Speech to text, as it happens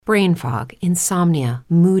Brain fog, insomnia,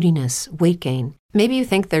 moodiness, weight gain. Maybe you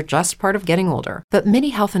think they're just part of getting older, but MIDI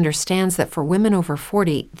Health understands that for women over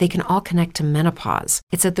 40, they can all connect to menopause.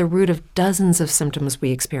 It's at the root of dozens of symptoms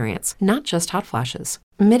we experience, not just hot flashes.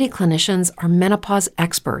 MIDI clinicians are menopause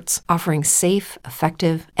experts, offering safe,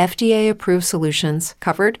 effective, FDA-approved solutions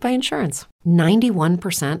covered by insurance.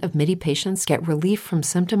 91% of MIDI patients get relief from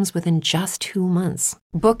symptoms within just 2 months.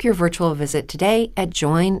 Book your virtual visit today at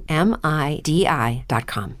joinmidi.com.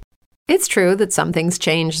 It's true that some things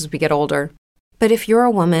change as we get older. But if you're a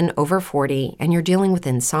woman over 40 and you're dealing with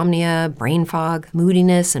insomnia, brain fog,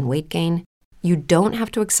 moodiness, and weight gain, you don't have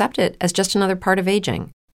to accept it as just another part of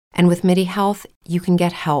aging. And with MIDI Health, you can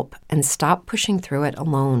get help and stop pushing through it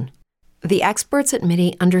alone. The experts at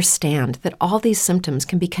MIDI understand that all these symptoms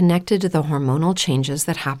can be connected to the hormonal changes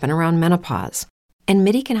that happen around menopause, and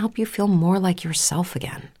MIDI can help you feel more like yourself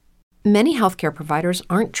again. Many healthcare providers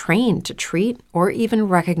aren't trained to treat or even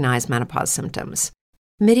recognize menopause symptoms.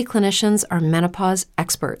 MIDI clinicians are menopause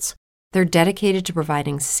experts. They're dedicated to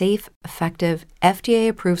providing safe, effective,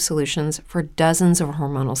 FDA-approved solutions for dozens of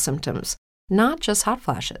hormonal symptoms, not just hot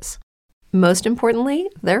flashes. Most importantly,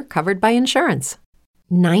 they're covered by insurance.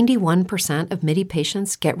 91% of MIDI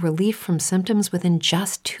patients get relief from symptoms within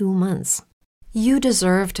just 2 months. You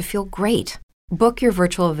deserve to feel great. Book your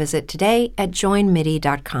virtual visit today at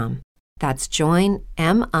joinmidi.com. That's joinmidi.com.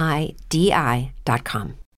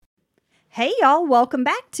 Hey, y'all. Welcome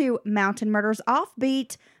back to Mountain Murders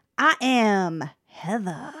Offbeat. I am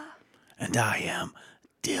Heather. And I am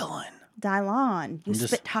Dylan. Dylon, you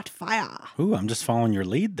spit hot fire. Ooh, I'm just following your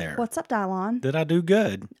lead there. What's up, Dylon? Did I do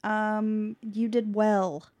good? You did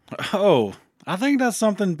well. Oh, I think that's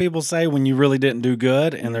something people say when you really didn't do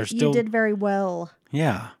good and they're still... You did very well.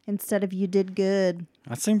 Yeah. Instead of you did good.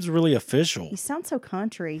 That seems really official. You sound so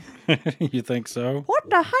country. You think so? What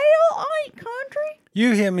the hell? I ain't country.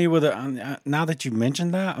 You hit me with a... Now that you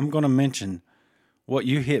mentioned that, I'm going to mention what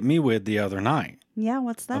you hit me with the other night. Yeah,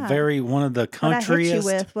 what's that? One of the countryest...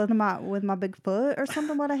 What I hit you with my big foot or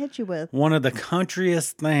something? What I hit you with? One of the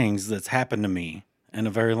countryest things that's happened to me in a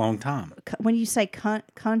very long time. When you say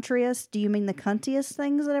countryest, do you mean the cuntiest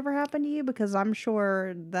things that ever happened to you? Because I'm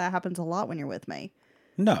sure that happens a lot when you're with me.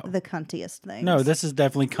 No. The cuntiest things. No, this is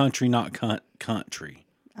definitely country, not country.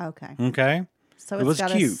 Okay. Okay? So it was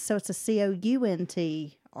cute. So it's a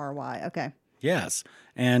COUNTRY. Okay. Yes.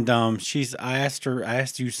 And I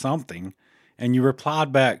asked you something, and you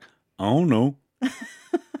replied back, "Oh no."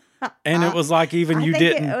 And it was like even you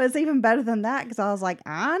didn't. It was even better than that because I was like,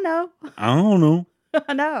 I know. I don't know.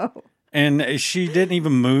 I know. And she didn't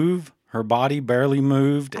even move. Her body barely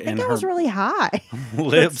moved. I think it was really high.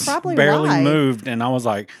 Lips barely moved. And I was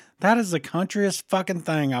like, that is the countryest fucking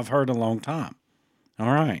thing I've heard in a long time.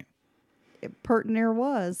 All right. Pert near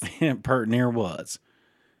was. Pert near was.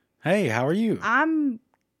 Hey, how are you? I'm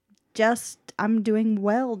doing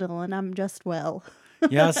well, Dylan. I'm just well.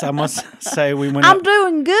 Yes, I must say I'm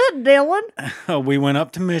doing good, Dylan. We went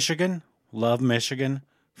up to Michigan. Love Michigan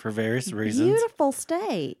for various reasons. Beautiful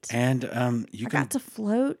state. And I got to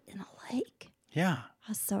float in a lake. Yeah. I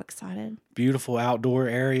was so excited. Beautiful outdoor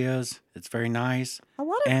areas. It's very nice. A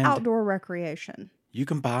lot of outdoor recreation. You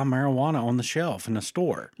can buy marijuana on the shelf in a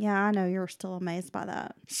store. Yeah, I know. You're still amazed by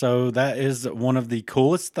that. So that is one of the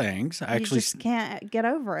coolest things. I actually just can't get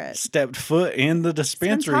over it. Stepped foot in the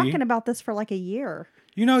dispensary. I've been talking about this for like a year.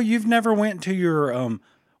 You know, you've never went to your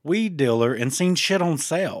weed dealer and seen shit on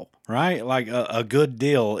sale, right? Like a good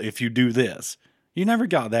deal if you do this. You never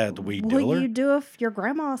got that at the weed dealer. What you do if your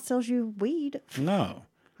grandma sells you weed? No.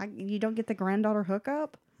 You don't get the granddaughter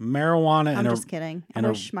hookup? Marijuana. I'm just kidding. I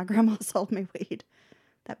wish my grandma sold me weed.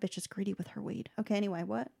 That bitch is greedy with her weed. Okay, anyway,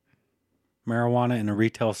 what? Marijuana in a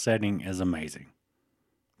retail setting is amazing.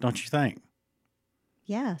 Don't you think?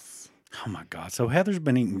 Yes. Oh, my God. So Heather's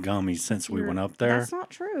been eating gummies since we went up there. That's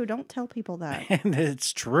not true. Don't tell people that. And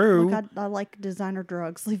it's true. Look, I like designer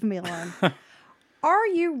drugs. Leave me alone. Are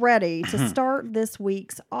you ready to start this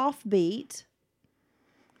week's Offbeat?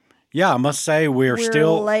 Yeah, I must say we're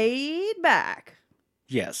still... laid back.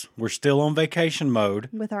 Yes, we're still on vacation mode.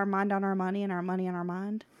 With our mind on our money and our money on our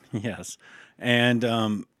mind. Yes.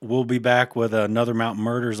 And we'll be back with another Mountain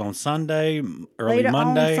Murders on Sunday, early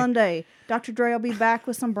Monday. On Sunday. Dr. Dre will be back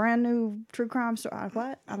with some brand new true crime story.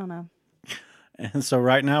 What? I don't know. And so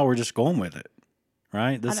right now we're just going with it,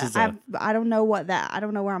 right? I don't know I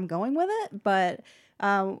don't know where I'm going with it, but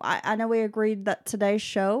I know we agreed that today's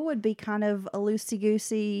show would be kind of a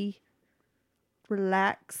loosey-goosey,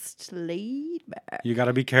 relaxed, laid back. You got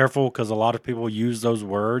to be careful because a lot of people use those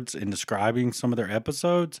words in describing some of their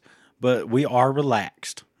episodes, but we are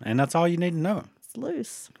relaxed, and that's all you need to know. It's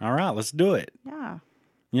loose. All right, let's do it. Yeah.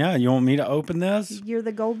 Yeah, you want me to open this? You're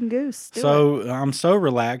the golden goose. Do it. So I'm so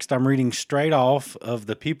relaxed. I'm reading straight off of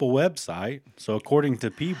the People website. So according to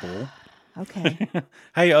People, Okay.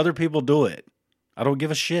 hey, other people do it. I don't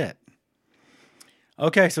give a shit.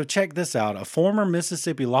 Okay, so check this out. A former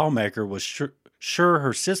Mississippi lawmaker was sure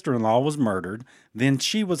her sister-in-law was murdered. Then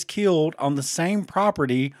she was killed on the same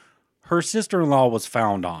property her sister-in-law was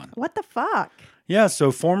found on. What the fuck? Yeah,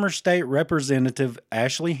 so former state representative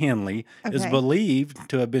Ashley Henley is Okay. believed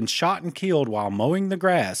to have been shot and killed while mowing the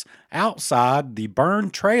grass outside the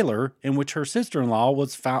burned trailer in which her sister-in-law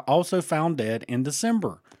was also found dead in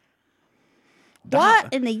December.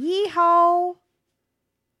 What in the yeehaw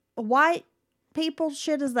white people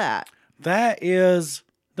shit is that? There's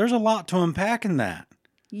a lot to unpack in that.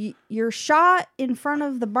 You're shot in front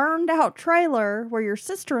of the burned out trailer where your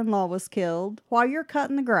sister-in-law was killed while you're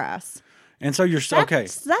cutting the grass. And so okay.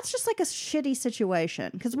 That's just like a shitty situation.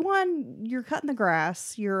 Because one, you're cutting the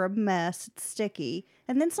grass, you're a mess, it's sticky,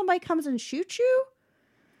 and then somebody comes and shoots you?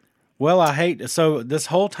 Well, so this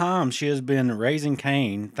whole time she has been raising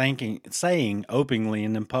Cain, saying openly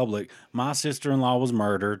and in public, my sister-in-law was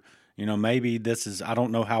murdered. You know, maybe I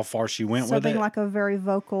don't know how far she went with Being it. like a very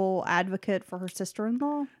vocal advocate for her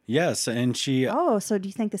sister-in-law? Yes, and she... Oh, so do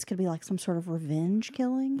you think this could be like some sort of revenge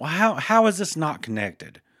killing? Well, how is this not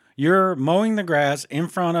connected? You're mowing the grass in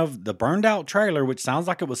front of the burned out trailer, which sounds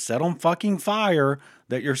like it was set on fucking fire,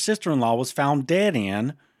 that your sister-in-law was found dead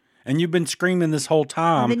in, and you've been screaming this whole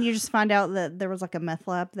time. And then you just find out that there was like a meth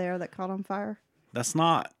lab there that caught on fire? That's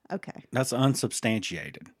Okay. That's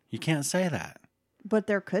unsubstantiated. You can't say that. But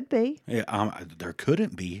there could be. Yeah, there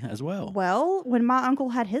couldn't be as well. Well, when my uncle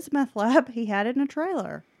had his meth lab, he had it in a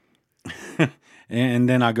trailer. And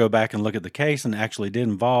then I go back and look at the case, and it actually did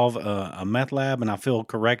involve a meth lab, and I feel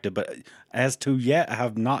corrected. But as to yet, I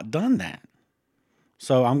have not done that.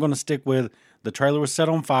 So I'm going to stick with the trailer was set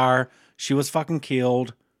on fire. She was fucking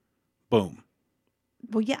killed. Boom.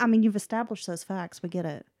 Well, yeah, I mean, you've established those facts. We get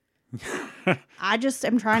it. I just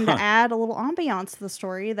am trying to add a little ambiance to the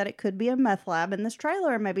story that it could be a meth lab in this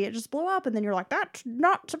trailer, and maybe it just blew up, and then you're like, that's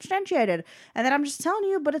not substantiated. And then I'm just telling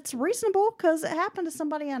you, but it's reasonable because it happened to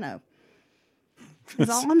somebody I know. That's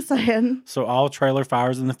all I'm saying. So all trailer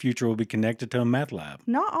fires in the future will be connected to a meth lab.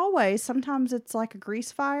 Not always. Sometimes it's like a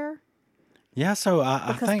grease fire Yeah, so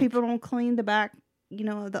I because think people don't clean the back,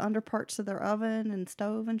 the under parts of their oven and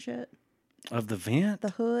stove and shit. of the vent.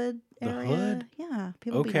 The hood The area. hood? Yeah,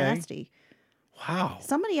 people be Okay. nasty. Wow.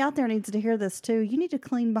 Somebody out there needs to hear this too. You need to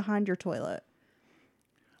clean behind your toilet.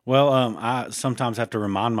 Well, I sometimes have to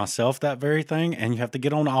remind myself that very thing, and you have to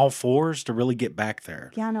get on all fours to really get back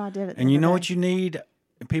there. Yeah, I know I did it. And you know what you need?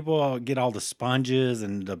 People get all the sponges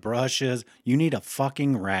and the brushes. You need a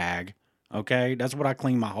fucking rag, okay? That's what I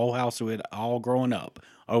cleaned my whole house with all growing up.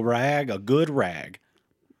 A rag, a good rag.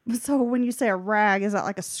 So when you say a rag, is that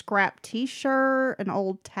like a scrap T-shirt, an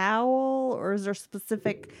old towel, or is there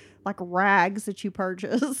specific like rags that you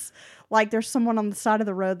purchase? Like there's someone on the side of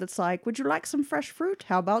the road that's like, "Would you like some fresh fruit?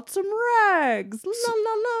 How about some rags?" La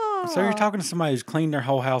la la. So you're talking to somebody who's cleaned their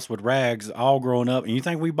whole house with rags all growing up, and you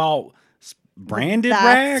think we bought branded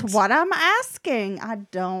rags? That's what I'm asking. I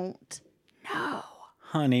don't know.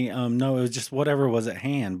 Honey, no, it was just whatever was at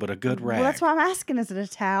hand, but a good rag. Well, that's why I'm asking. Is it a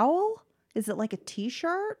towel? Is it like a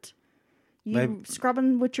T-shirt? You Maybe-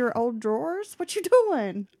 scrubbing with your old drawers? What you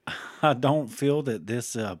doing? I don't feel that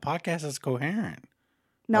this podcast is coherent.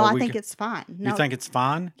 No, Or I we think could- it's fine. No, You think it's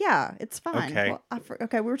fine? yeah, it's fine. Okay. Well,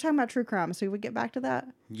 okay, we were talking about true crime, so we would get back to that.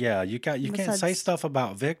 Yeah, you can't say Besides- stuff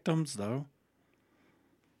about victims though.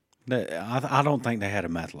 I don't think they had a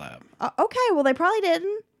meth lab. Okay, well, they probably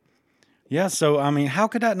didn't. Yeah, so I mean, how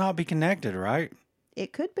could that not be connected, right?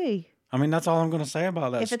 It could be. I mean, that's all I'm going to say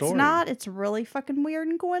about that If story. it's not, it's really fucking weird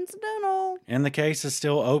and coincidental. And the case is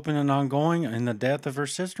still open and ongoing in the death of her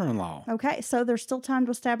sister-in-law. Okay, so there's still time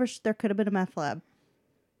to establish there could have been a meth lab.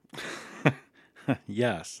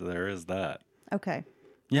 Yes, there is that. Okay.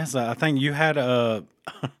 Yes, I think you had a.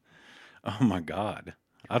 Oh my God,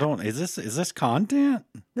 I don't. Is this content?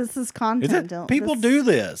 This is Is content. it? People do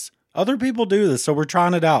this. Other people do this, so we're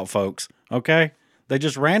trying it out, folks. Okay, they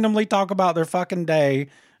just randomly talk about their fucking day,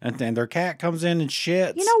 and then their cat comes in and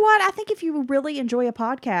shits. You know what? I think if you really enjoy a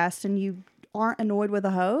podcast and you aren't annoyed with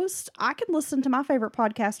a host, I can listen to my favorite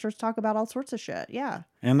podcasters talk about all sorts of shit. Yeah.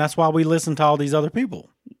 And that's why we listen to all these other people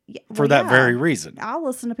Yeah, for well, that yeah. very reason. I'll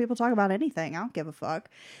listen to people talk about anything. I don't give a fuck.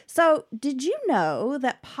 So, did you know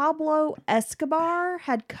that Pablo Escobar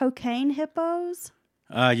had cocaine hippos?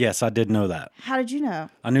 Yes, I did know that. How did you know?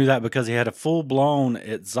 I knew that because he had a full-blown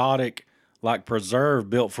exotic, like preserve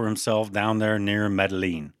built for himself down there near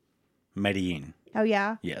Medellin. Oh,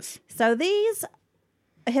 yeah. Yes. So, these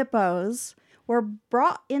hippos were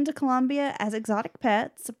brought into Colombia as exotic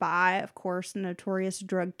pets by, of course, the notorious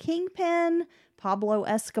drug kingpin, Pablo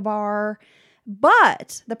Escobar.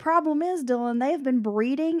 But the problem is, Dylan, they have been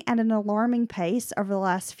breeding at an alarming pace over the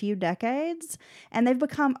last few decades, and they've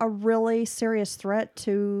become a really serious threat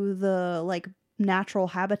to the natural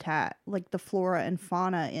habitat, like the flora and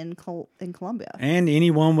fauna in Colombia. And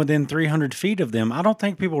anyone within 300 feet of them. I don't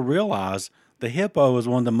think people realize the hippo is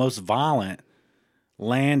one of the most violent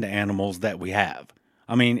land animals that we have.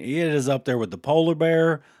 I mean, it is up there with the polar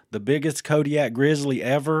bear, the biggest Kodiak grizzly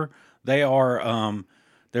ever. They are,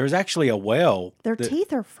 there's actually a whale. Their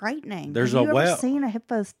teeth are frightening. There's Have you a ever whale. seen a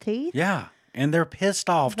hippo's teeth? Yeah. And they're pissed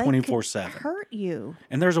off They 24/7. could hurt you.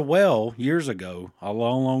 And there's a whale years ago, a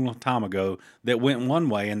long, long time ago, that went one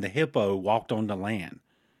way and the hippo walked on the land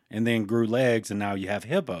and then grew legs and now you have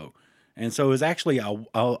hippo. And so it's actually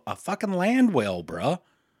a fucking land whale, bruh.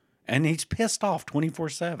 And he's pissed off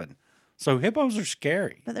 24/7. So hippos are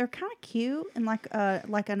scary. But they're kind of cute in like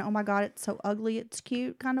an oh my god, it's so ugly, it's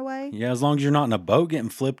cute kind of way. Yeah, as long as you're not in a boat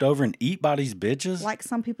getting flipped over and eat by these bitches. Like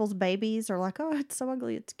some people's babies are like, oh, it's so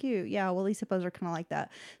ugly, it's cute. Yeah, well, these hippos are kind of like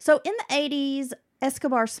that. So in the 80s,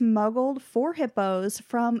 Escobar smuggled 4 hippos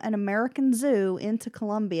from an American zoo into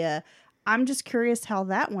Colombia. I'm just curious how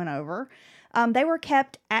that went over. They were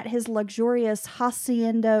kept at his luxurious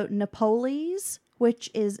Hacienda Napoles,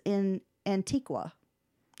 which is in Antigua.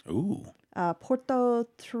 Ooh. Puerto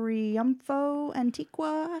Triunfo,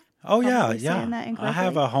 Antigua. Oh, yeah, Probably saying that yeah. I incorrectly.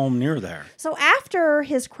 have a home near there. So after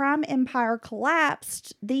his crime empire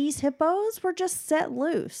collapsed, these hippos were just set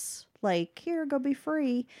loose. Like, here, go be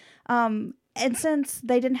free. And since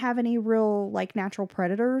they didn't have any real natural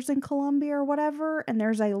predators in Colombia or whatever, and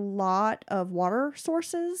there's a lot of water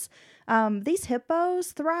sources, these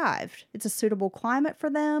hippos thrived. It's a suitable climate for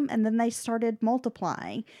them, and then they started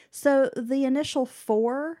multiplying. So the initial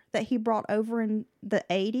 4 that he brought over in the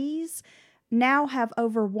 80s now have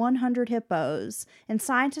over 100 hippos. And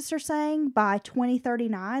scientists are saying by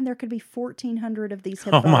 2039, there could be 1,400 of these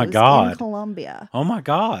hippos in Colombia. Oh, my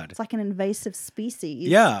God. It's like an invasive species.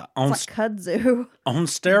 Yeah. It's like kudzu. On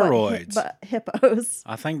steroids. But hippos.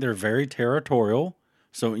 I think they're very territorial.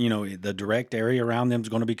 So, the direct area around them is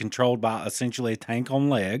going to be controlled by essentially a tank on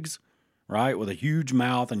legs, right? With a huge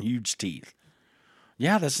mouth and huge teeth.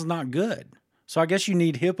 Yeah, this is not good. So I guess you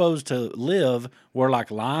need hippos to live where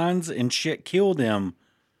lions and shit kill them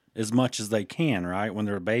as much as they can, right? When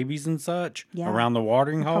they're babies and such around the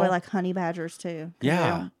watering hole. Probably like honey badgers too.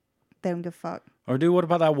 Yeah. They don't give a fuck. Or dude, what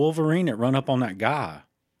about that Wolverine that run up on that guy?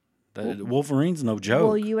 Wolverine's no joke.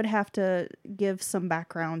 Well, you would have to give some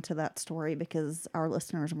background to that story because our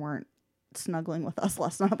listeners weren't snuggling with us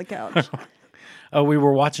last night on the couch. We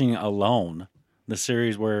were watching Alone, the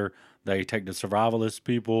series where they take the survivalist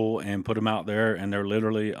people and put them out there and they're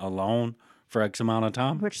literally alone for X amount of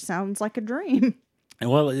time. Which sounds like a dream. And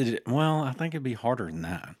well, I think it'd be harder than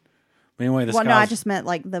that. But anyway, no, I just meant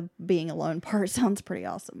the being alone part sounds pretty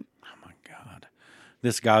awesome. Oh my God.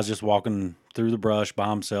 This guy's just walking through the brush by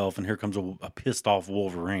himself and here comes a pissed off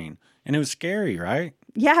Wolverine. And it was scary, right?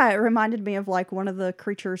 Yeah, it reminded me of one of the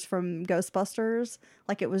creatures from Ghostbusters.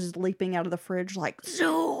 Like it was leaping out of the fridge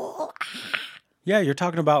Zool. Yeah, you're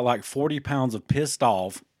talking about 40 pounds of pissed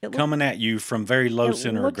off coming at you from very low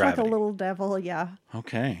center of gravity. It looked like a little devil, yeah.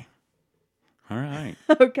 Okay. All right.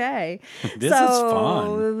 Okay. This is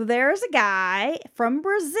fun. There's a guy from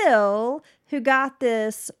Brazil who got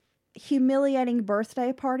this humiliating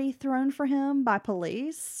birthday party thrown for him by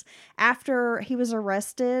police after he was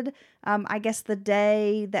arrested, I guess the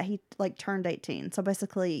day that he turned 18. So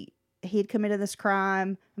basically, he had committed this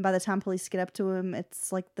crime, and by the time police get up to him, it's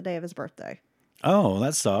the day of his birthday. Oh,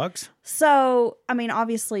 that sucks. So, I mean,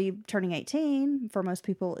 obviously, turning 18 for most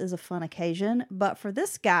people is a fun occasion. But for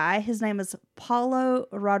this guy, his name is Paulo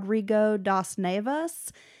Rodrigo das Neves.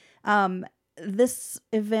 This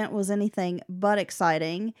event was anything but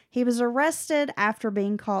exciting. He was arrested after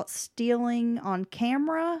being caught stealing on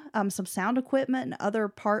camera some sound equipment and other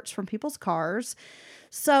parts from people's cars.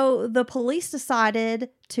 So the police decided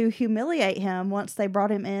to humiliate him once they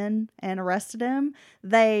brought him in and arrested him.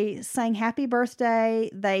 They sang happy birthday.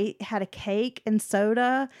 They had a cake and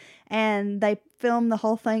soda, and they filmed the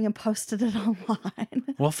whole thing and posted it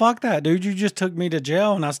online. Well, fuck that, dude. You just took me to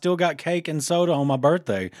jail, and I still got cake and soda on my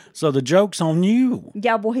birthday. So the joke's on you.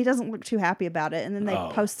 Yeah, well, he doesn't look too happy about it. And then they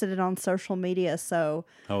posted it on social media. So,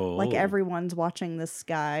 everyone's watching this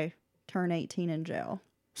guy turn 18 in jail.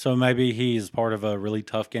 So maybe he's part of a really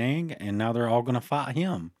tough gang, and now they're all going to fight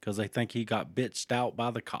him because they think he got bitched out by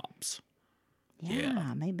the cops.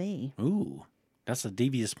 Yeah, maybe. Ooh. That's a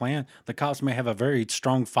devious plan. The cops may have a very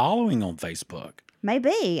strong following on Facebook.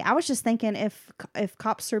 Maybe. I was just thinking if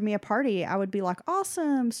cops threw me a party, I would be like,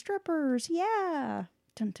 awesome, strippers, yeah.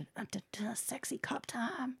 Dun, dun, dun, dun, dun, sexy cop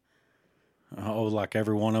time. Oh, like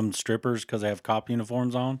every one of them strippers because they have cop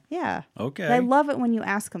uniforms on? Yeah. Okay. They love it when you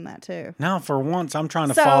ask them that too. Now, for once, I'm trying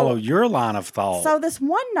to So- follow your line of thought. So this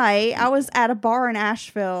one night, I was at a bar in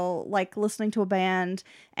Asheville, like listening to a band,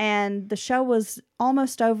 and the show was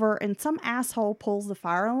almost over, and some asshole pulls the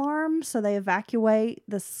fire alarm, so they evacuate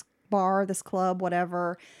this bar, this club,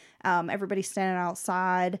 whatever. Everybody's standing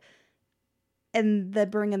outside, and they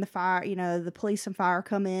bring in the fire. You know, the police and fire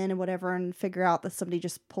come in and whatever, and figure out that somebody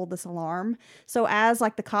just pulled this alarm. So as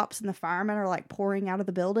like the cops and the firemen are like pouring out of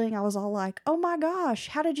the building, I was all like, "Oh my gosh,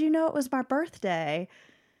 how did you know it was my birthday?"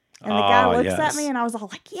 And the guy looks at me, and I was all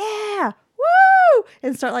like, "Yeah, woo!"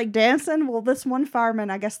 and start like dancing. Well, this one fireman,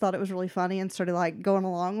 I guess, thought it was really funny and started like going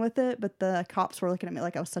along with it. But the cops were looking at me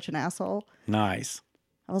like I was such an asshole. Nice.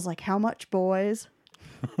 I was like, "How much, boys?"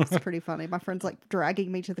 It's pretty funny. My friend's like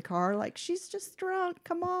dragging me to the car, like, "She's just drunk.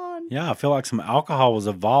 Come on." Yeah, I feel like some alcohol was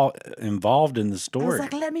involved in the I was story.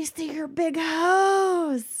 like, "Let me see your big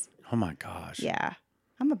hose." Oh my gosh. Yeah,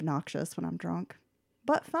 I'm obnoxious when I'm drunk,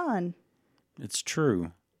 but fun. It's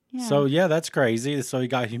true. Yeah. So, yeah, that's crazy. So he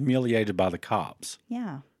got humiliated by the cops.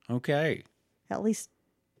 Yeah. Okay. At least,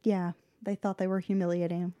 yeah, they thought they were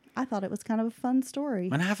humiliating him. I thought it was kind of a fun story.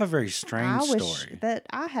 And I have a very strange I wish story. that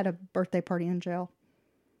I had a birthday party in jail.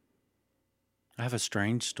 I have a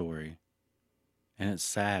strange story. And it's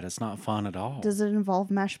sad. It's not fun at all. Does it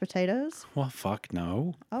involve mashed potatoes? Well, fuck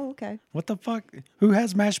no. Oh, okay. What the fuck? Who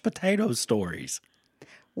has mashed potato stories?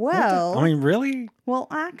 Well, I mean, really? well,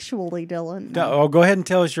 actually, Dylan. Oh, go ahead and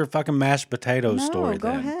tell us your fucking mashed potato no, story go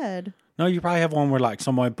then. ahead. No, you probably have one where like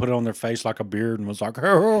somebody put it on their face like a beard and was like,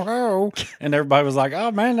 ho, ho, ho. And everybody was like,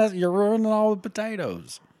 oh man, you're ruining all the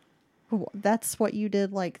potatoes. That's what you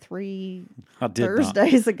did like 3 I did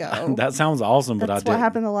Thursdays ago. not. That sounds awesome, but That's I didn't. what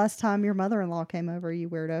happened the last time your mother-in-law came over, you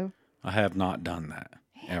weirdo. I have not done that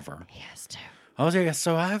ever. He has to. Oh, yeah.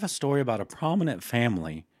 So I have a story about a prominent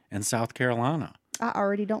family in South Carolina. I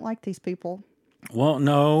already don't like these people Well,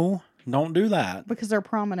 no, don't do that. because they're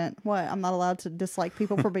prominent. What? I'm not allowed to dislike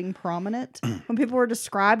people for being prominent? When people are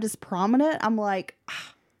described as prominent, I'm like,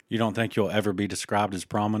 You don't think you'll ever be described as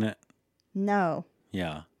prominent? no.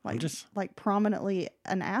 Yeah. Like prominently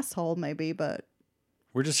an asshole maybe, but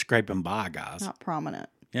We're just scraping by, guys. not prominent.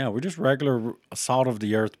 Yeah, we're just regular salt of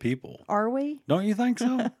the earth people. Are we? Don't you think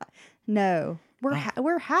so? No. We're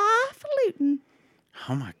highfalutin.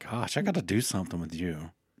 Oh my gosh, I got to do something with you.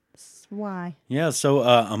 Why? Yeah, so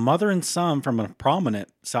a mother and son from a prominent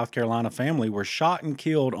South Carolina family were shot and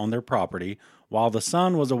killed on their property while the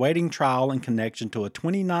son was awaiting trial in connection to a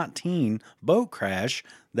 2019 boat crash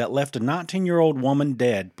that left a 19-year-old woman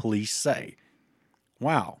dead, police say.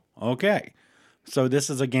 Wow, okay. So this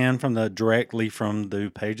is again directly from the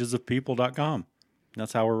pagesofpeople.com.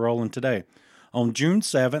 That's how we're rolling today. On June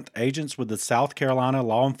 7th, agents with the South Carolina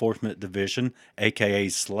Law Enforcement Division, aka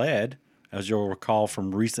SLED, as you'll recall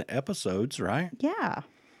from recent episodes, right? Yeah.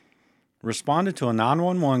 Responded to a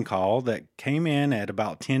 911 call that came in at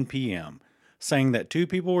about 10 p.m., saying that 2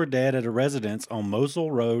 people were dead at a residence on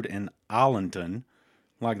Mosel Road in Arlington.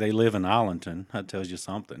 Like they live in Arlington. That tells you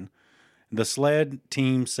something. The SLED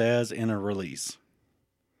team says in a release.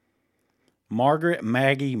 Margaret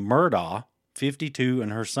Maggie Murdaugh, 52,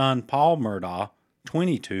 and her son Paul Murdaugh,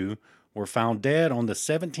 22, were found dead on the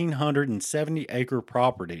 1,770-acre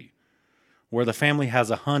property where the family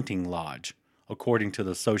has a hunting lodge, according to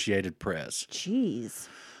the Associated Press. Jeez.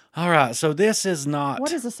 All right, so this is not...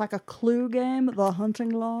 What is this, like a Clue game? The Hunting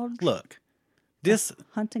Lodge? Look, this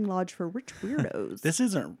Hunting Lodge for rich weirdos. this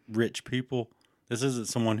isn't rich people. This isn't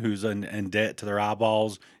someone who's in debt to their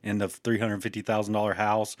eyeballs in the $350,000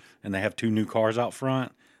 house and they have 2 new cars out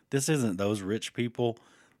front. This isn't those rich people.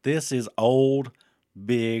 This is old,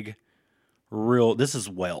 big, real... This is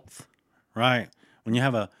wealth, right? When you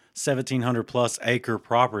have a 1,700 plus acre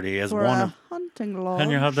property as for one a of... hunting lodge.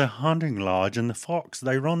 And you have the hunting lodge and the fox.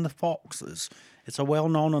 They run the foxes. It's a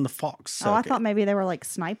well-known on the fox circuit. Oh, I thought maybe they were like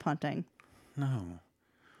snipe hunting. No.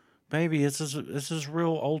 Baby, this is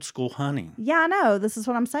real old school hunting. Yeah, I know. This is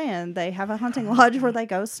what I'm saying. They have a hunting lodge where they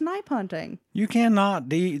go snipe hunting. You cannot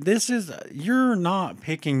you're not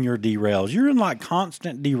picking your derails. You're in like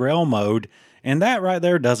constant derail mode, and that right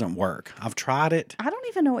there doesn't work. I've tried it. I don't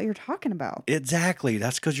even know what you're talking about. Exactly.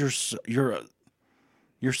 That's because you're so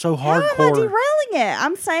How am I hardcore. derailing it?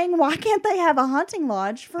 I'm saying, why can't they have a hunting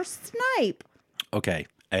lodge for snipe? Okay.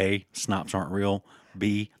 A, snipes aren't real.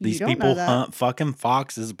 B, You these don't know people that. hunt fucking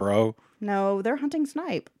foxes, bro. No, they're hunting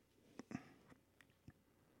snipe.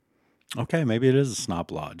 Okay, maybe it is a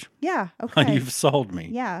snop lodge. Yeah. Okay. You've sold me.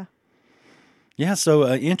 Yeah. Yeah,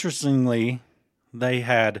 so interestingly, they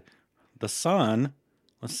had the son,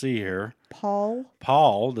 let's see here, Paul.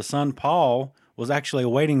 the son Paul, was actually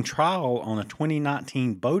awaiting trial on a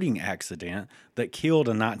 2019 boating accident that killed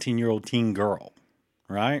a 19-year-old teen girl,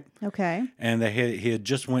 right? Okay. And he had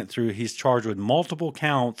just went through, he's charged with multiple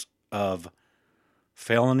counts of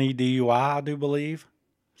felony DUI, I do believe.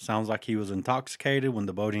 Sounds like he was intoxicated when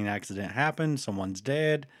the boating accident happened. Someone's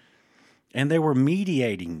dead. And they were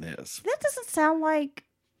mediating this. That doesn't sound like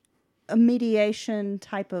a mediation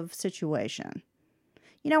type of situation.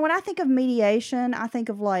 You know, when I think of mediation, I think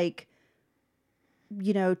of like,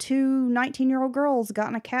 you know, two 19-year-old girls got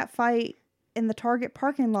in a cat fight in the Target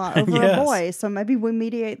parking lot over Yes. a boy. So maybe we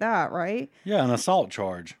mediate that, right? Yeah, an assault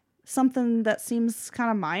charge. Something that seems kind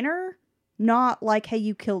of minor, not like, hey,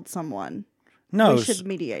 you killed someone. No. We should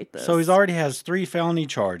mediate this. So he's already has 3 felony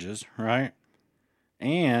charges, right?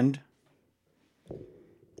 And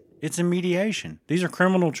it's a mediation. These are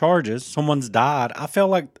criminal charges. Someone's died. I feel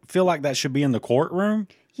like that should be in the courtroom.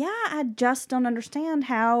 Yeah, I just don't understand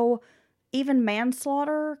how even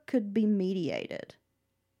manslaughter could be mediated.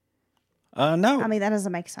 No. I mean, that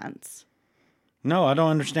doesn't make sense. No, I don't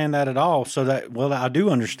understand that at all. So I do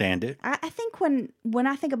understand it. I think when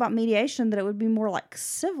I think about mediation, that it would be more like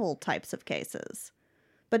civil types of cases,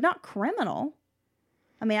 but not criminal.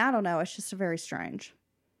 I mean, I don't know. It's just very strange.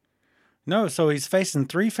 No, so he's facing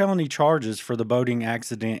 3 felony charges for the boating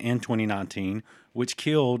accident in 2019, which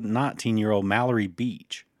killed 19-year-old Mallory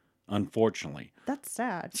Beach, unfortunately. That's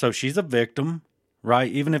sad. So she's a victim,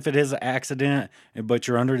 right? Even if it is an accident, but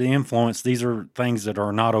you're under the influence, these are things that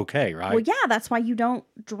are not okay, right? Well, yeah, that's why you don't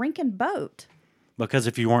drink and boat. Because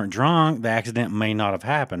if you weren't drunk, the accident may not have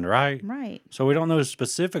happened, right? Right. So we don't know the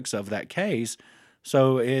specifics of that case.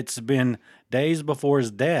 So it's been days before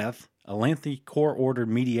his death, a lengthy court-ordered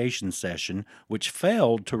mediation session, which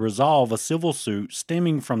failed to resolve a civil suit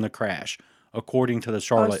stemming from the crash, according to the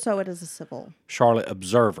Oh, so it is a civil. Charlotte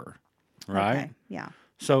Observer, right? Okay. Yeah.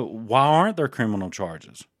 So why aren't there criminal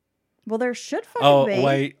charges? Well, there should fucking Oh, be.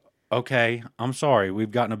 wait. Okay. I'm sorry.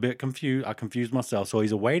 We've gotten a bit confused. I confused myself. So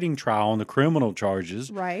he's awaiting trial on the criminal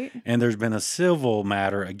charges. Right. And there's been a civil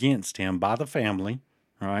matter against him by the family,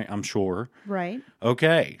 right? I'm sure. Right.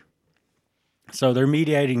 Okay. So they're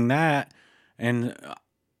mediating that. And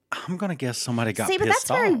I'm going to guess somebody got See, but pissed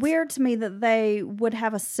that's very off. weird to me that they would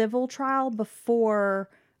have a civil trial before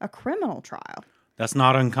a criminal trial. That's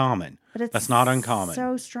not uncommon. But it's That's not uncommon.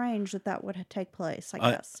 so strange that would take place,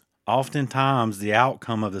 I guess. Oftentimes, the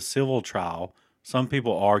outcome of the civil trial, some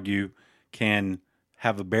people argue, can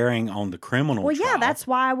have a bearing on the criminal Well, trial. yeah, that's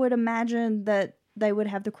why I would imagine that they would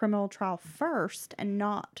have the criminal trial first and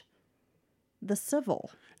not the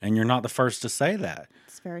civil. And you're not the first to say that.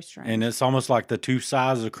 It's very strange. And it's almost like the two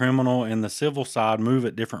sides of the criminal and the civil side move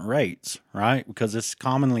at different rates, right? Because this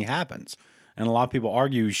commonly happens. And a lot of people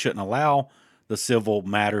argue you shouldn't allow the civil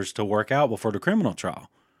matters to work out before the criminal trial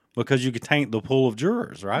because you could taint the pool of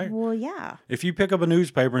jurors, right? Well, yeah. If you pick up a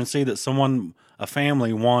newspaper and see that a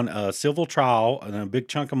family won a civil trial and a big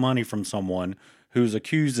chunk of money from someone who's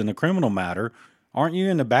accused in a criminal matter, aren't you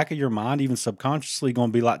in the back of your mind even subconsciously going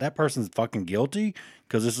to be like, that person's fucking guilty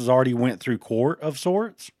because this has already went through court of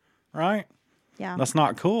sorts, right? Yeah. That's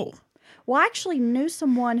not cool. Well, I actually knew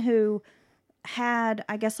someone who had,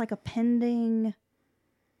 I guess, like a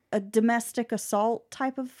domestic assault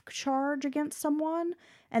type of charge against someone.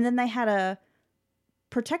 And then they had a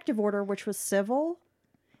protective order, which was civil.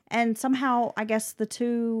 And somehow, I guess the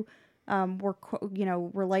two were,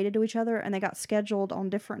 related to each other, and they got scheduled on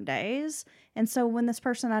different days. And so when this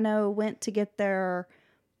person I know went to get their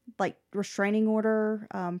like restraining order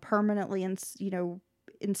permanently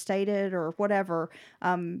instated or whatever,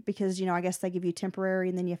 because I guess they give you temporary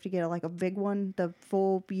and then you have to get a big one, the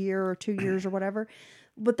full year or 2 years or whatever.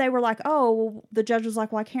 But they were like, oh, well, the judge was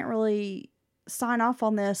like, well, I can't really sign off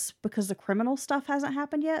on this because the criminal stuff hasn't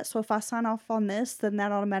happened yet. So if I sign off on this, then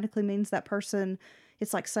that automatically means that person,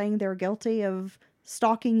 it's like saying they're guilty of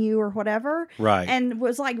stalking you or whatever. Right. And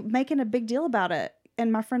was like making a big deal about it.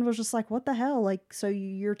 And my friend was just like, what the hell? Like, so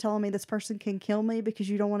you're telling me this person can kill me because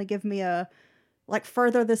you don't want to give me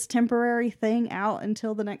further this temporary thing out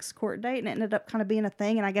until the next court date. And it ended up kind of being a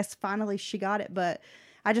thing. And I guess finally she got it. But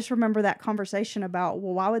I just remember that conversation about,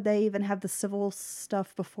 well, why would they even have the civil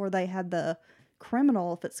stuff before they had the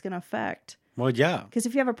criminal if it's going to affect? Well, yeah. Because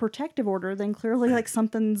if you have a protective order, then clearly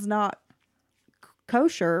something's not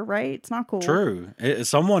kosher, right? It's not cool. True.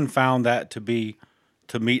 Someone found that to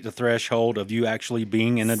meet the threshold of you actually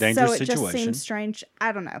being in a dangerous situation. So it just seems strange.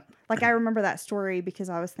 I don't know. I remember that story because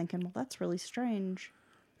I was thinking, well, that's really strange.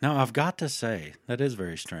 Now, I've got to say, that is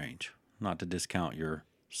very strange, not to discount your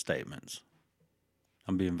statements.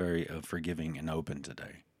 I'm being very forgiving and open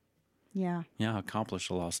today. Yeah. Yeah, I accomplished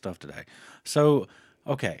a lot of stuff today. So,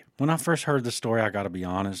 okay, when I first heard the story, I got to be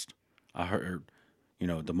honest. I heard,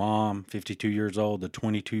 the mom, 52 years old, the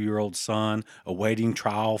 22-year-old son, awaiting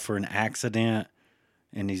trial for an accident,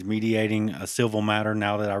 and he's mediating a civil matter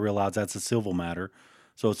now that I realize that's a civil matter.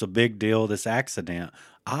 So it's a big deal, this accident.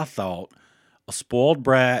 I thought a spoiled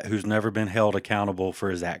brat who's never been held accountable for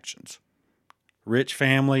his actions. Rich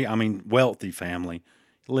family, wealthy family,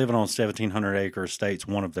 living on 1,700-acre estates,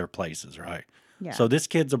 one of their places, right? Yeah. So this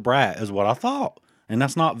kid's a brat is what I thought. And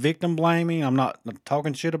that's not victim blaming. I'm not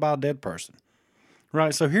talking shit about a dead person.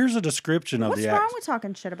 Right, so here's a description of What's the wrong accident. with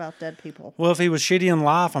talking shit about dead people? Well, if he was shitty in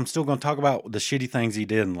life, I'm still going to talk about the shitty things he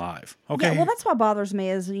did in life. Okay. Yeah, well, that's what bothers me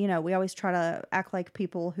is, we always try to act like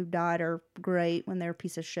people who died are great when they're a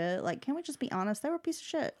piece of shit. Like, can't we just be honest? They were a piece of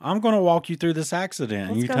shit. I'm going to walk you through this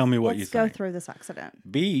accident, and you tell me what you think. Let's go through this accident.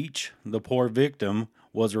 Beach, the poor victim,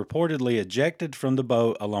 was reportedly ejected from the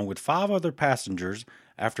boat along with 5 other passengers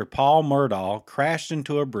after Paul Murdaugh crashed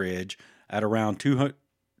into a bridge at around 2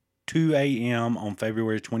 a.m. on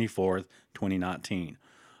February 24th, 2019.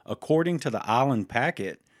 According to the Island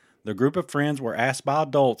Packet, the group of friends were asked by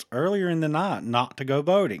adults earlier in the night not to go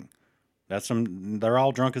boating. They're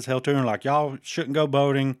all drunk as hell too, and like, y'all shouldn't go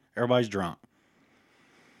boating. Everybody's drunk.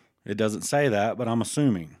 It doesn't say that, but I'm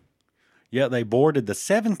assuming. Yet they boarded the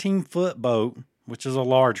 17-foot boat, which is a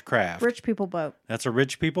large craft. Rich people boat. That's a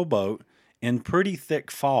rich people boat, in pretty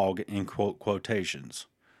thick fog, in quotations.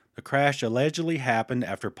 The crash allegedly happened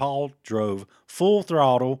after Paul drove full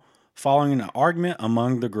throttle following an argument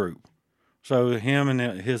among the group. So him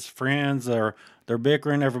and his friends, they're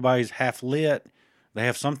bickering. Everybody's half lit. They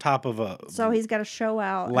have some type of a So he's got to show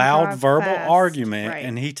out. and loud drive verbal fast. argument, Right.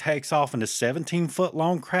 and he takes off in a 17-foot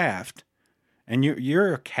long craft. And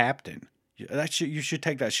you're a captain. You should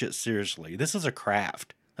take that shit seriously. This is a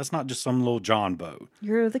craft. That's not just some little John boat.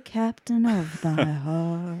 You're the captain of my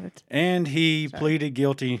heart. And he pleaded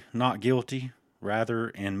not guilty, rather,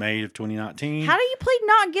 in May of 2019. How do you plead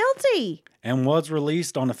not guilty? And was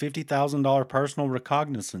released on a $50,000 personal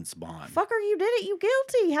recognizance bond. Fucker, you did it. You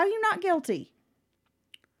guilty. How are you not guilty?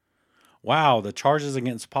 Wow, the charges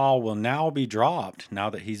against Paul will now be dropped now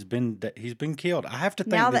that he's been killed. I have to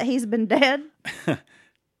think Now that he's been dead?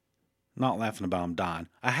 not laughing about him dying.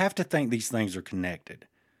 I have to think these things are connected.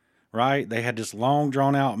 Right? They had this long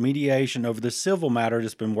drawn out mediation over this civil matter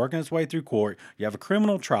that's been working its way through court. You have a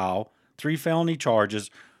criminal trial, 3 felony charges.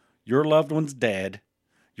 Your loved one's dead.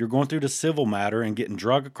 You're going through the civil matter and getting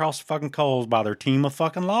drugged across the fucking coals by their team of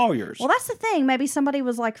fucking lawyers. Well, that's the thing. Maybe somebody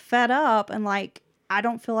was like fed up and like, I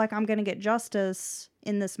don't feel like I'm going to get justice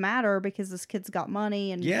in this matter because this kid's got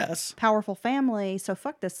money and Yes. powerful family. So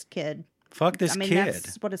fuck this kid. Fuck this kid.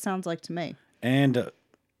 That's what it sounds like to me. And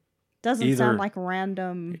Doesn't sound like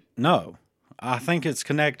random. no, I think it's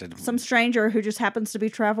connected. Some stranger who just happens to be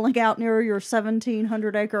traveling out near your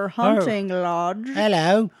 1,700-acre hunting lodge.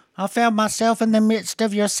 Hello, I found myself in the midst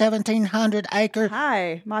of your 1,700-acre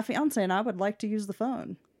Hi, my fiance and I would like to use the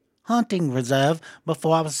phone. hunting reserve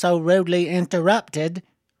before I was so rudely interrupted.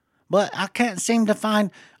 But I can't seem to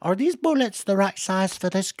find, are these bullets the right size for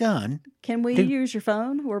this gun? Can we use your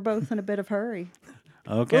phone? We're both in a bit of hurry.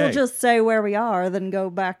 Okay. We'll just say where we are, then go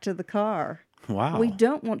back to the car. Wow. We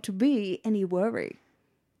don't want to be any worry.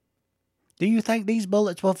 Do you think these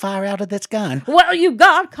bullets will fire out of this gun? Well, you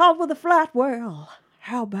got caught with a flat wheel.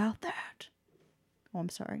 How about that? Oh, I'm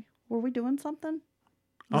sorry. Were we doing something?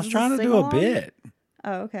 I was this trying to do a sing-along? bit.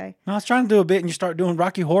 Oh, okay. I was trying to do a bit, and you start doing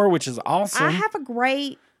Rocky Horror, which is awesome. I have a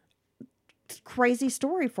great, crazy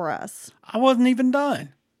story for us. I wasn't even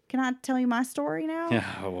done. Can I tell you my story now?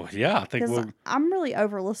 Yeah, well, yeah, I think Because we'll... I'm really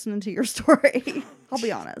over listening to your story. I'll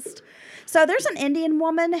be honest. So there's an Indian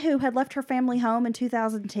woman who had left her family home in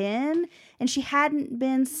 2010, and she hadn't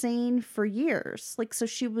been seen for years. Like, so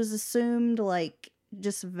she was assumed like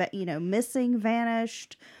just, missing,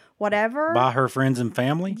 vanished, whatever. By her friends and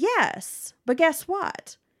family? Yes. But guess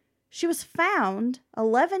what? She was found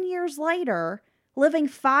 11 years later, living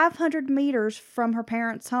 500 meters from her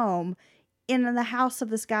parents' home in the house of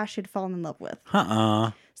this guy she'd fallen in love with.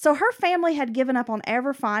 So her family had given up on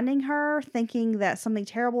ever finding her, thinking that something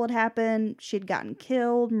terrible had happened. She'd gotten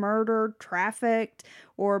killed, murdered, trafficked,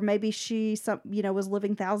 or maybe she was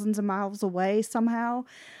living thousands of miles away somehow.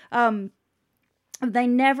 They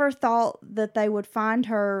never thought that they would find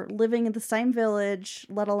her living in the same village,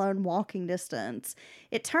 let alone walking distance.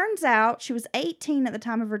 It turns out she was 18 at the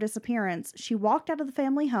time of her disappearance. She walked out of the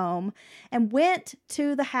family home and went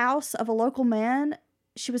to the house of a local man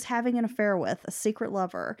she was having an affair with, a secret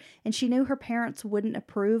lover, and she knew her parents wouldn't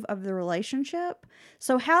approve of the relationship.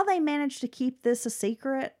 So how they managed to keep this a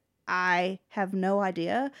secret, I have no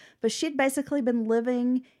idea. But she'd basically been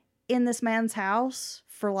living in this man's house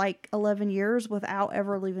for like 11 years without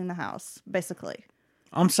ever leaving the house, basically.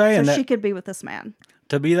 I'm saying So that she could be with this man.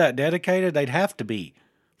 to be that dedicated, they'd have to be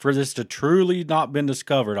for this to truly not been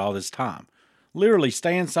discovered all this time. Literally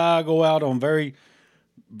stay inside, go out on very,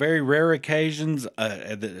 very rare occasions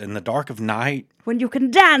in the dark of night. When you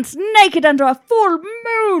can dance naked under a full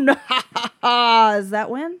moon. Is that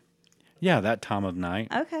when? Yeah, that time of night.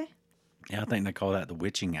 Okay. Yeah, I think they call that the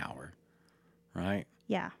witching hour, right?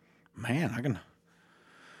 Yeah. Man,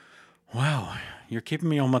 wow, you're keeping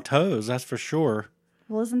me on my toes, that's for sure.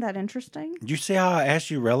 Well, isn't that interesting? Did you see how I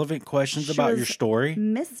asked you relevant questions She about your was story?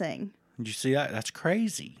 Missing. Did you see that? That's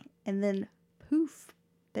crazy. And then poof,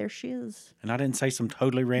 there she is. And I didn't say some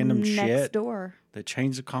totally random Next shit door. that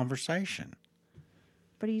changed the conversation.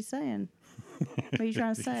 What are you saying? What are you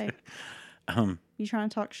trying to say? You trying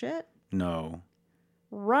to talk shit? No.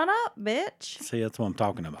 Run up, bitch. See, that's what I'm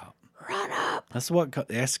talking about. Run up. That's what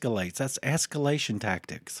escalates. That's escalation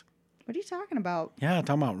tactics. What are you talking about? Yeah, I'm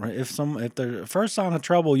talking about if the first sign of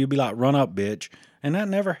trouble, you'd be like, run up, bitch. And that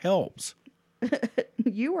never helps.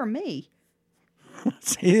 You or me?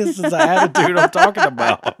 See, this is the attitude I'm talking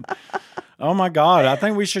about. Oh my God. I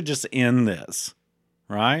think we should just end this.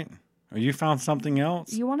 Right? Or you found something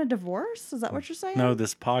else? You want a divorce? Is that what you're saying? No,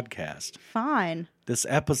 this podcast. Fine. This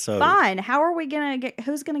episode. Fine. How are we going to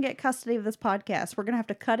who's going to get custody of this podcast? We're going to have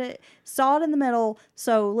to cut it, saw it in the middle.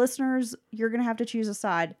 So listeners, you're going to have to choose a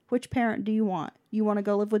side. Which parent do you want? You want to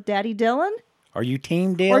go live with Daddy Dylan? Are you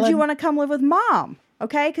Team Dylan? Or do you want to come live with Mom?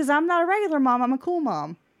 Okay? Because I'm not a regular mom. I'm a cool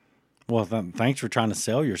mom. Well, thanks for trying to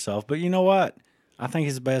sell yourself. But you know what? I think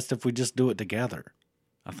it's best if we just do it together.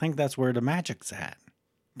 I think that's where the magic's at.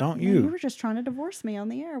 Don't you? You were just trying to divorce me on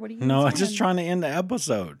the air. What are you No, I'm saying? just trying to end the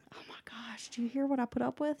episode. Oh my gosh. Do you hear what I put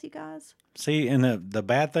up with, you guys? See, and the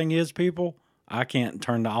bad thing is, people, I can't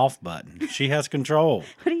turn the off button. She has control.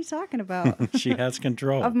 What are you talking about? She has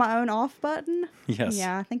control. Of my own off button? Yes.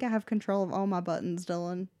 Yeah, I think I have control of all my buttons,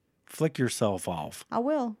 Dylan. Flick yourself off. I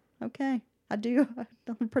will. Okay. I do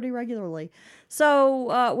pretty regularly.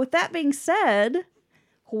 So, with that being said,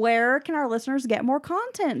 where can our listeners get more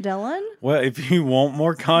content, Dylan? Well, if you want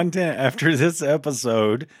more content after this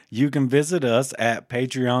episode, you can visit us at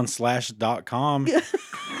patreon.com.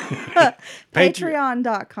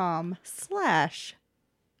 Patreon.com/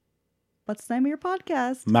 what's the name of your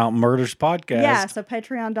podcast? Mountain Murders Podcast. Yeah, so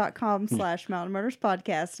patreon.com/ Mountain Murders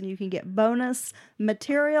Podcast. And you can get bonus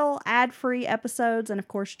material, ad-free episodes, and of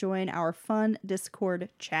course join our fun Discord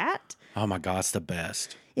chat. Oh my God, it's the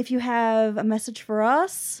best. If you have a message for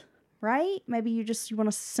us, right? Maybe you want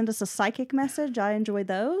to send us a psychic message. I enjoy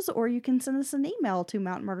those. Or you can send us an email to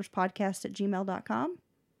mountainmurderspodcast@gmail.com.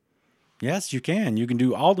 Yes, you can. You can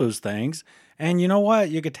do all those things. And you know what?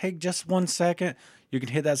 You could take just 1 second. You can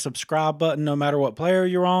hit that subscribe button no matter what player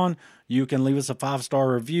you're on. You can leave us a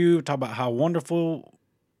 5-star review. Talk about how wonderful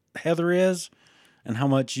Heather is and how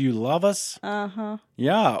much you love us. Uh-huh.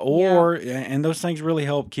 Yeah. And those things really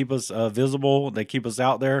help keep us visible. They keep us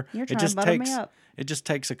out there. You're trying to butter me up. It just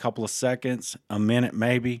takes a couple of seconds, a minute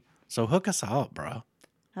maybe. So hook us up, bro.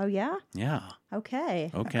 Oh, yeah? Yeah.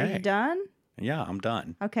 Okay. Okay. Are you done? Yeah, I'm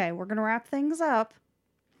done. Okay, we're going to wrap things up.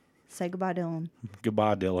 Say goodbye, Dylan.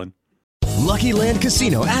 Goodbye, Dylan. Lucky Land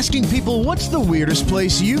Casino, asking people, what's the weirdest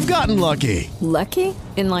place you've gotten lucky? Lucky?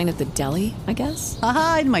 In line at the deli, I guess?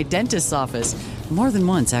 Aha, in my dentist's office. More than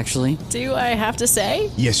once, actually. Do I have to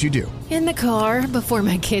say? Yes, you do. In the car before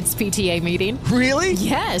my kids' PTA meeting. Really?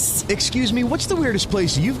 Yes. Excuse me, what's the weirdest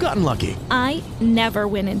place you've gotten lucky? I never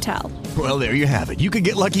win and tell. Well, there you have it. You can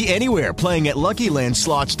get lucky anywhere, playing at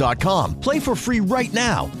LuckyLandSlots.com. Play for free right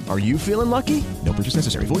now. Are you feeling lucky? No purchase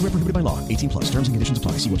necessary. Void where prohibited by law. 18+. Terms and conditions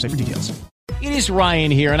apply. See website for details. It is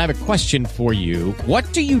Ryan here, and I have a question for you.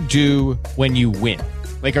 What do you do when you win?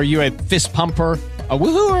 Like, are you a fist pumper, a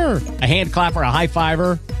woohooer, a hand clapper, a high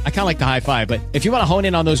fiver? I kind of like the high five, but if you want to hone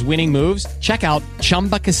in on those winning moves, check out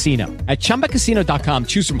Chumba Casino. At ChumbaCasino.com,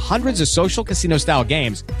 choose from hundreds of social casino-style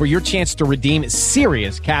games for your chance to redeem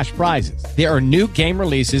serious cash prizes. There are new game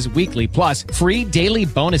releases weekly, plus free daily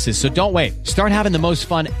bonuses, so don't wait. Start having the most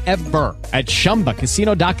fun ever at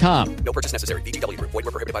ChumbaCasino.com. No purchase necessary. VGW Group. Void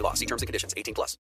where prohibited by law. See terms and conditions. 18+.